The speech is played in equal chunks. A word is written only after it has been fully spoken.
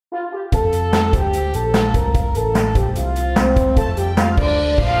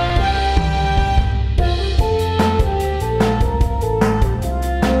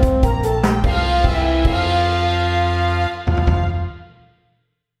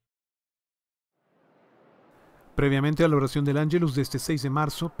Previamente a la oración del Ángelus de este 6 de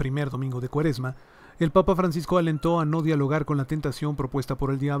marzo, primer domingo de Cuaresma, el Papa Francisco alentó a no dialogar con la tentación propuesta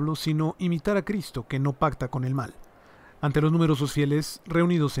por el diablo, sino imitar a Cristo, que no pacta con el mal. Ante los numerosos fieles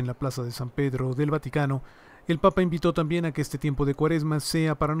reunidos en la plaza de San Pedro del Vaticano, el Papa invitó también a que este tiempo de Cuaresma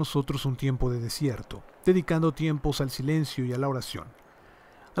sea para nosotros un tiempo de desierto, dedicando tiempos al silencio y a la oración.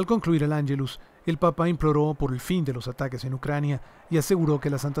 Al concluir el Ángelus, el Papa imploró por el fin de los ataques en Ucrania y aseguró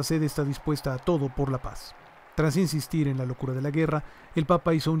que la Santa Sede está dispuesta a todo por la paz. Tras insistir en la locura de la guerra, el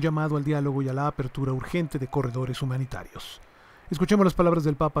Papa hizo un llamado al diálogo y a la apertura urgente de corredores humanitarios. Escuchemos las palabras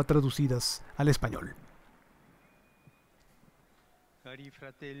del Papa traducidas al español.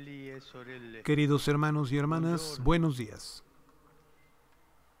 Queridos hermanos y hermanas, buenos días.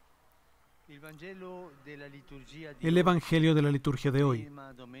 El Evangelio de la liturgia de hoy,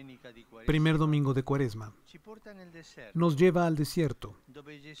 primer domingo de Cuaresma, nos lleva al desierto,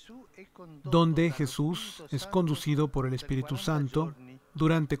 donde Jesús es conducido por el Espíritu Santo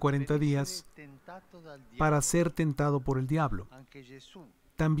durante 40 días para ser tentado por el diablo.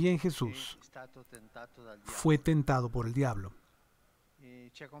 También Jesús fue tentado por el diablo.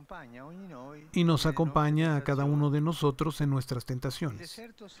 Y nos acompaña a cada uno de nosotros en nuestras tentaciones.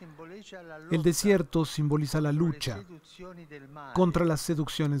 El desierto simboliza la lucha contra las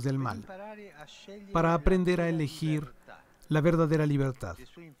seducciones del mal, para aprender a elegir la verdadera libertad.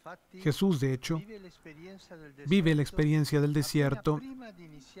 Jesús, de hecho, vive la experiencia del desierto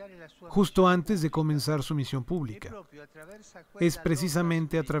justo antes de comenzar su misión pública. Es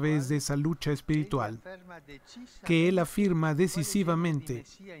precisamente a través de esa lucha espiritual que Él afirma decisivamente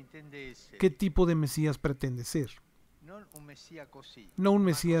qué tipo de Mesías pretende ser. No un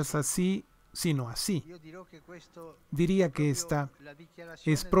Mesías así, sino así. Diría que esta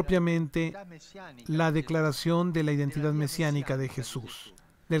es propiamente la declaración de la identidad mesiánica de Jesús,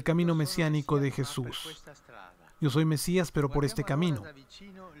 del camino mesiánico de Jesús. Yo soy Mesías, pero por este camino.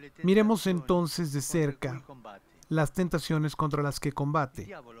 Miremos entonces de cerca las tentaciones contra las que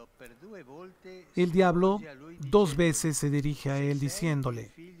combate. El diablo 2 veces se dirige a él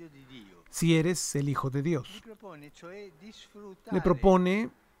diciéndole: si eres el Hijo de Dios. Le propone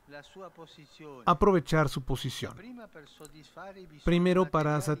aprovechar su posición. Primero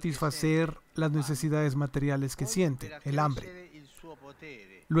para satisfacer las necesidades materiales que siente, el hambre.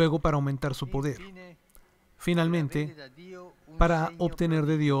 Luego para aumentar su poder. Finalmente, para obtener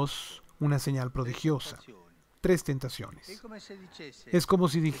de Dios una señal prodigiosa. 3 tentaciones. Es como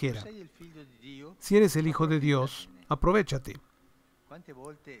si dijera: si eres el Hijo de Dios, aprovéchate.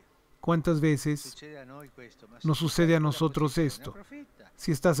 ¿Cuántas veces nos sucede a nosotros esto?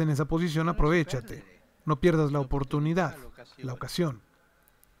 Si estás en esa posición, aprovéchate. No pierdas la oportunidad, la ocasión.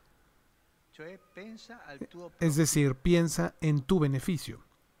 Es decir, piensa en tu beneficio.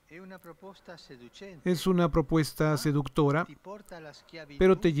 Es una propuesta seductora,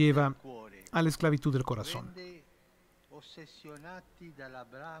 pero te lleva a la esclavitud del corazón.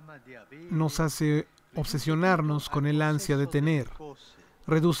 Nos hace obsesionarnos con el ansia de tener.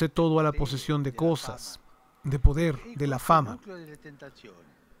 Reduce todo a la posesión de cosas, de poder, de la fama.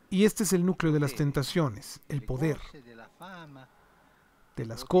 Y este es el núcleo de las tentaciones, el poder, de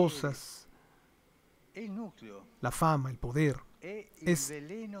las cosas, la fama, el poder. Es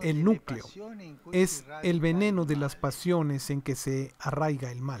el núcleo, es el veneno de las pasiones en que se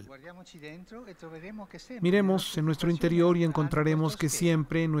arraiga el mal. Miremos en nuestro interior y encontraremos que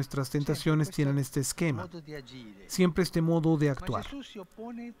siempre nuestras tentaciones tienen este esquema, siempre este modo de actuar.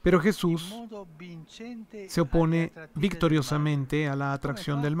 Pero Jesús se opone victoriosamente a la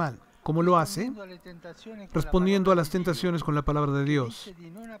atracción del mal. ¿Cómo lo hace? Respondiendo a las tentaciones con la palabra de Dios,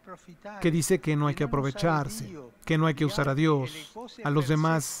 que dice que no hay que aprovecharse, que no hay que usar a Dios, a los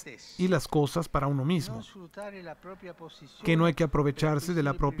demás y las cosas para uno mismo, que no hay que aprovecharse de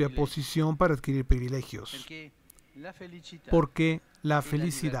la propia posición para adquirir privilegios, porque la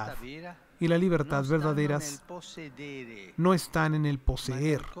felicidad y la libertad verdaderas no están en el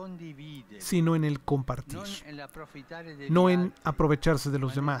poseer, sino en el compartir. No en aprovecharse de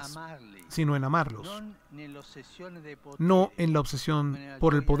los demás, sino en amarlos. No en la obsesión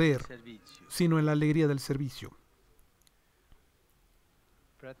por el poder, sino en la alegría del servicio.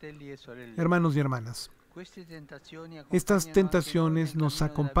 Hermanos y hermanas, estas tentaciones nos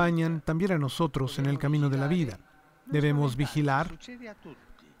acompañan también a nosotros en el camino de la vida. Debemos vigilar,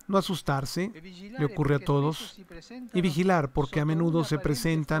 no asustarse, le ocurre a todos, y vigilar porque a menudo se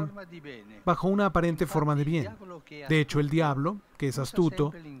presentan bajo una aparente forma de bien. De hecho, el diablo, que es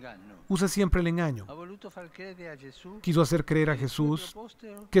astuto, usa siempre el engaño. Quiso hacer creer a Jesús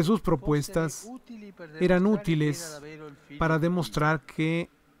que sus propuestas eran útiles para demostrar que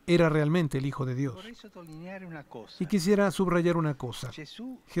era realmente el Hijo de Dios. Y quisiera subrayar una cosa.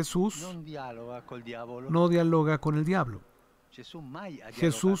 Jesús no dialoga con el diablo.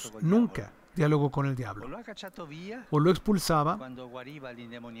 Jesús nunca dialogó con el diablo. O lo expulsaba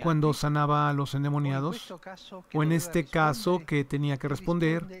cuando sanaba a los endemoniados, o en este caso que tenía que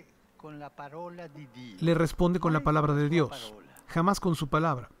responder, le responde con la palabra de Dios, jamás con su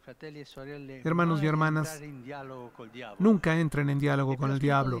palabra. Hermanos y hermanas, nunca entren en diálogo con el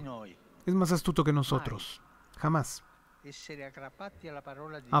diablo. Es más astuto que nosotros. Jamás.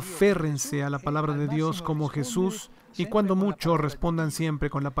 Aférrense a la palabra de Dios como Jesús y cuando mucho respondan siempre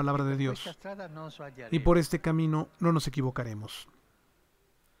con la palabra de Dios. Y por este camino no nos equivocaremos.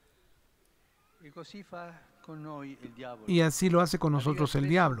 Y así lo hace con nosotros el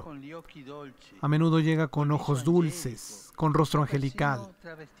diablo. A menudo llega con ojos dulces, con rostro angelical.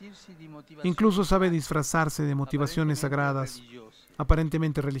 Incluso sabe disfrazarse de motivaciones sagradas,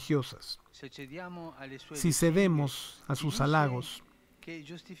 aparentemente religiosas. Si cedemos a sus halagos,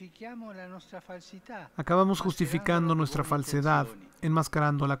 acabamos justificando nuestra falsedad,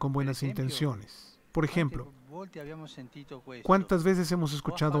 enmascarándola con buenas intenciones. Por ejemplo, ¿cuántas veces hemos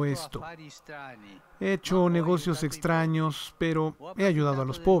escuchado esto? He hecho negocios extraños, pero he ayudado a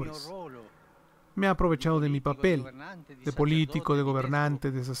los pobres. Me he aprovechado de mi papel, de político, de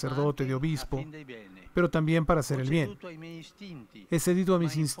gobernante, de sacerdote, de obispo, pero también para hacer el bien. He cedido a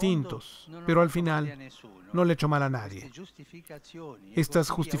mis instintos, pero al final no le he hecho mal a nadie. Estas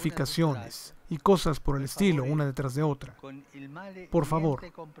justificaciones y cosas por el estilo, una detrás de otra. Por favor,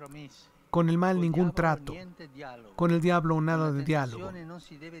 con el mal ningún trato, con el diablo nada de diálogo,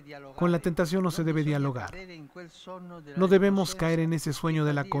 con la tentación no se debe dialogar. No debemos caer en ese sueño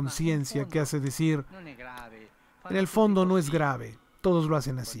de la conciencia que hace decir, en el fondo no es grave, todos lo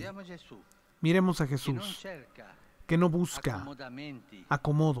hacen así. Miremos a Jesús, que no busca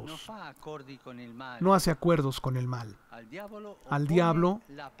acomodos, no hace acuerdos con el mal. Al diablo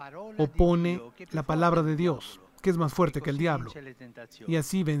opone la palabra de Dios, que es más fuerte que el diablo, y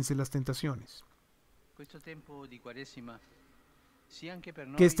así vence las tentaciones.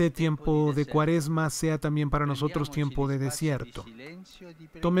 Que este tiempo de Cuaresma sea también para nosotros tiempo de desierto.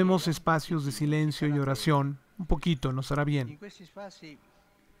 Tomemos espacios de silencio y oración, un poquito nos hará bien.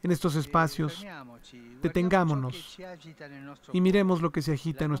 En estos espacios, detengámonos y miremos lo que se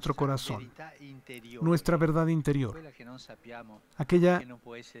agita en nuestro corazón, nuestra verdad interior, aquella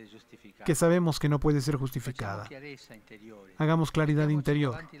que sabemos que no puede ser justificada. Hagamos claridad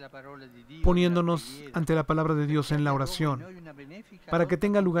interior, poniéndonos ante la palabra de Dios en la oración, para que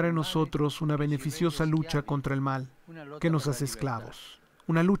tenga lugar en nosotros una beneficiosa lucha contra el mal que nos hace esclavos.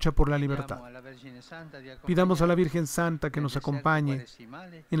 Una lucha por la libertad. Pidamos a la Virgen Santa que nos acompañe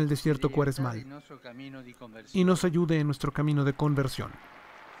en el desierto cuaresmal y nos ayude en nuestro camino de conversión.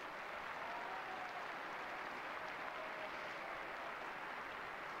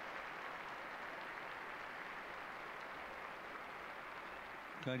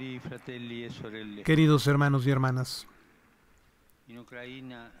 Queridos hermanos y hermanas,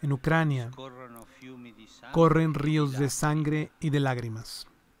 en Ucrania corren ríos de sangre y de lágrimas.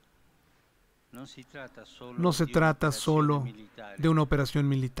 No se trata solo de una operación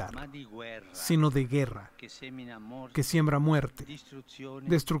militar, sino de guerra que siembra muerte,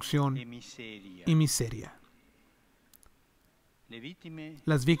 destrucción y miseria.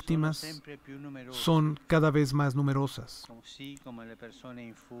 Las víctimas son cada vez más numerosas,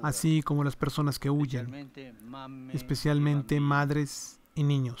 así como las personas que huyen, especialmente madres y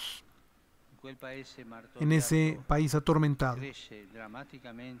niños. En ese país atormentado,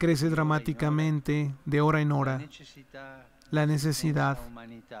 crece dramáticamente de hora en hora la necesidad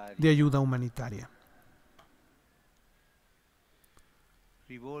de ayuda humanitaria.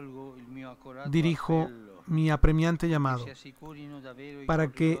 Dirijo mi apremiante llamado para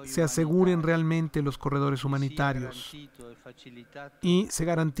que se aseguren realmente los corredores humanitarios y se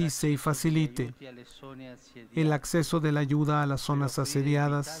garantice y facilite el acceso de la ayuda a las zonas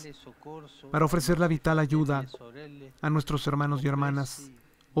asediadas para ofrecer la vital ayuda a nuestros hermanos y hermanas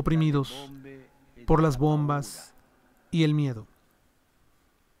oprimidos por las bombas y el miedo.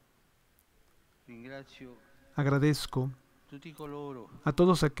 Agradezco a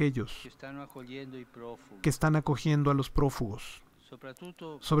todos aquellos que están acogiendo a los prófugos.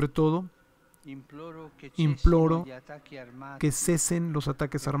 Sobre todo, imploro que cesen los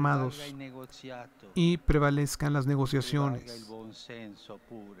ataques armados y prevalezcan las negociaciones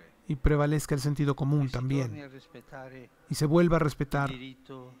y prevalezca el sentido común también y se vuelva a respetar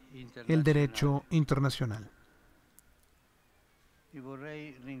el derecho internacional.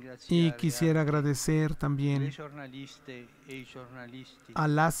 Y quisiera agradecer también a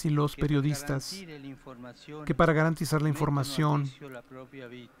las y los periodistas que para garantizar la información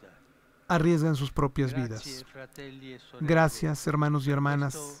arriesgan sus propias vidas. Gracias, hermanos y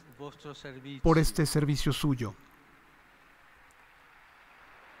hermanas, por este servicio suyo.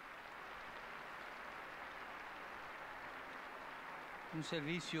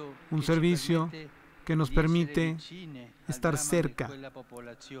 Un servicio que nos permite estar cerca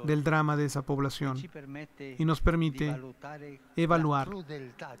del drama de esa población y nos permite evaluar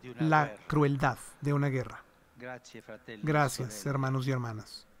la crueldad de una guerra. Gracias, hermanos y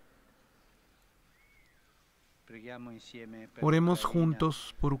hermanas. Oremos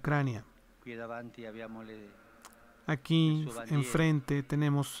juntos por Ucrania. Aquí enfrente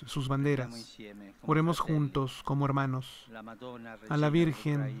tenemos sus banderas. Oremos juntos como hermanos a la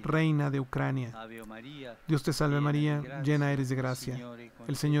Virgen, Reina de Ucrania. Dios te salve María, llena eres de gracia.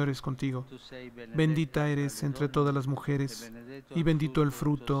 El Señor es contigo. Bendita eres entre todas las mujeres y bendito el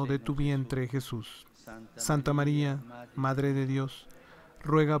fruto de tu vientre, Jesús. Santa María, Madre de Dios,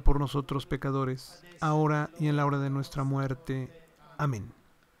 ruega por nosotros pecadores, ahora y en la hora de nuestra muerte. Amén.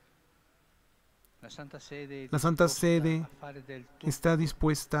 La Santa Sede está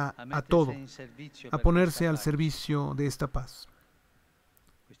dispuesta a todo, a ponerse al servicio de esta paz.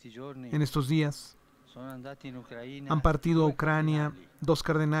 En estos días han partido a Ucrania 2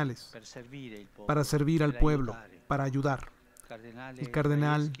 cardenales para servir al pueblo, para ayudar. El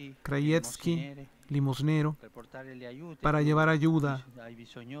cardenal Krajewski, limosnero, para llevar ayuda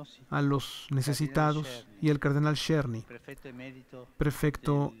a los necesitados, y el cardenal Cherny,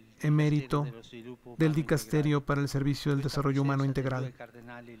 prefecto emérito del Dicasterio para el Servicio del Desarrollo Humano Integral.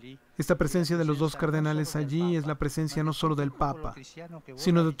 Esta presencia de los 2 cardenales allí es la presencia no solo del Papa,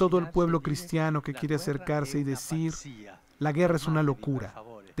 sino de todo el pueblo cristiano que quiere acercarse y decir: la guerra es una locura,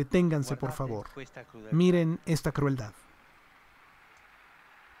 deténganse por favor, miren esta crueldad.